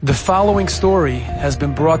The following story has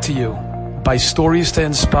been brought to you by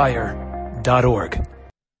StoriesToInspire.org.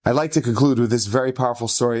 I'd like to conclude with this very powerful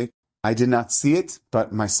story. I did not see it,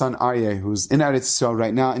 but my son Aryeh, who's in Eretz Yisrael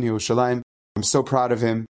right now in Yerushalayim, I'm so proud of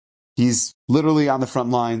him. He's literally on the front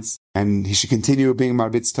lines, and he should continue being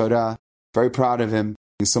Marbitz Torah. Very proud of him.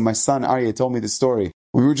 And so my son Aryeh told me the story.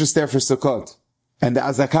 We were just there for Sukkot, and the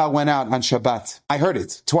Azakah went out on Shabbat. I heard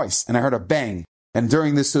it twice, and I heard a bang. And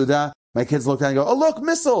during the Suda, my kids look at it and go, "Oh, look,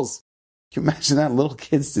 missiles!" Can you imagine that? Little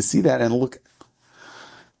kids to see that and look.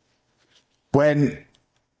 When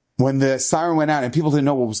the siren went out and people didn't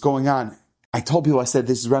know what was going on, I told people, I said,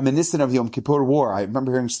 this is reminiscent of the Yom Kippur War. I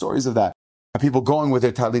remember hearing stories of that. People going with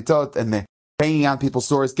their talitot and they're banging on people's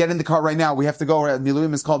doors. Get in the car right now. We have to go.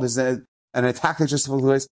 Miluim is called. There's an attack that just took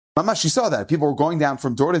place. Mama, she saw that. People were going down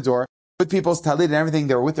from door to door with people's talit and everything.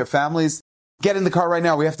 They were with their families. Get in the car right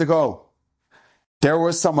now. We have to go. There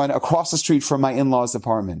was someone across the street from my in-laws'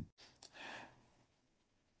 apartment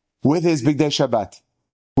with his Bigdei Shabbat,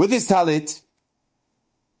 with his talit,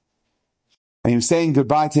 and he was saying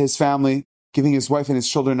goodbye to his family, giving his wife and his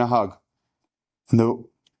children a hug. And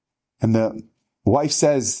the wife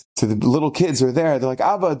says to the little kids who are there, they're like,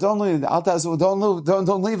 "Abba, don't leave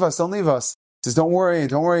us, don't leave us." He says, don't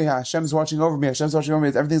worry, Hashem's watching over me,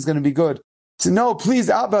 everything's going to be good. He said, "No, please,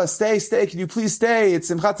 Abba, stay, can you please stay?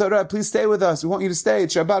 It's Simchat Torah, please stay with us. We want you to stay.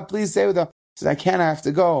 It's Shabbat, please stay with us." He said, "I can't, I have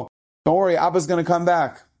to go. Don't worry, Abba's going to come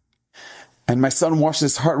back." And my son watched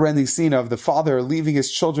this heart-rending scene of the father leaving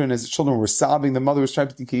his children as the children were sobbing. The mother was trying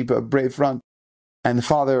to keep a brave front. And the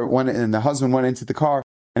father went, and the husband went into the car,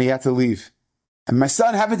 and he had to leave. And my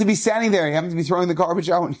son happened to be standing there. He happened to be throwing the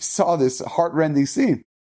garbage out when he saw this heart-rending scene.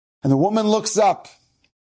 And the woman looks up,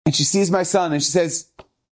 and she sees my son, and she says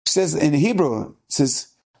in Hebrew,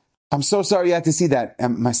 "I'm so sorry you had to see that."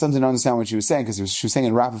 And my son didn't understand what she was saying, because she was saying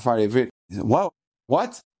in rapid fire Ivrit. He said, "What?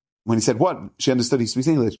 When he said what, she understood he speaks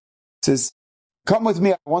English. He says, "Come with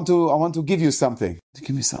me, I want to give you something."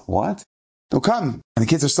 "Give me something? What?" "No, come." And the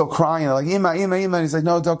kids are still crying, they're like, "Ima." And he's like,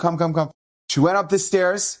 "No, don't, come. She went up the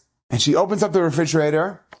stairs, and she opens up the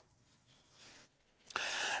refrigerator,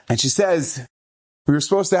 and she says, "We were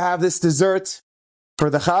supposed to have this dessert for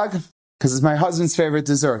the Chag, because it's my husband's favorite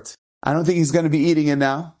dessert. I don't think he's going to be eating it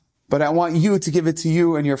now, but I want you to give it to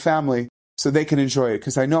you and your family so they can enjoy it,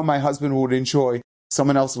 because I know my husband would enjoy,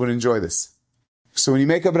 someone else would enjoy this. So when you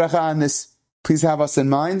make a bracha on this, please have us in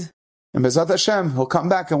mind, and Bezat Hashem, he'll come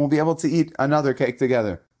back and we'll be able to eat another cake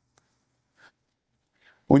together."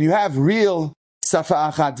 When you have real safa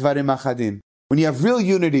achad dvarim achadim, when you have real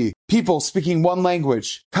unity, people speaking one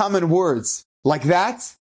language, common words, like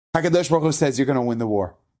that, HaKadosh Baruch Hu says you're going to win the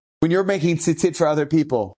war. When you're making tzitzit for other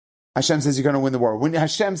people, Hashem says you're going to win the war. When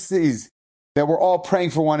Hashem sees that we're all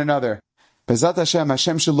praying for one another, Bezat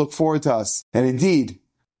Hashem should look forward to us. And indeed,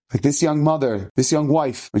 like this young mother, this young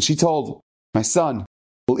wife, when she told my son,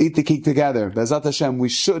 "We'll eat the cake together." Bezat Hashem, we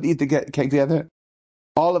should eat the cake together.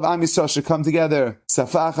 All of Am Yisrael should come together.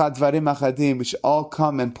 Safa achad dvarim achadim. We should all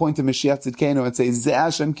come and point to Mashiach Tzidkenu and say, "Ze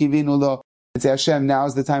Hashem kivinu lo." And say, "Hashem, now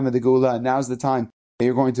is the time of the Geula. Now is the time that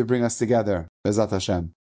you're going to bring us together." Bezat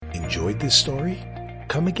Hashem. Enjoyed this story?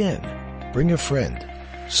 Come again. Bring a friend.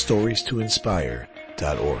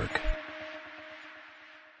 StoriesToInspire.org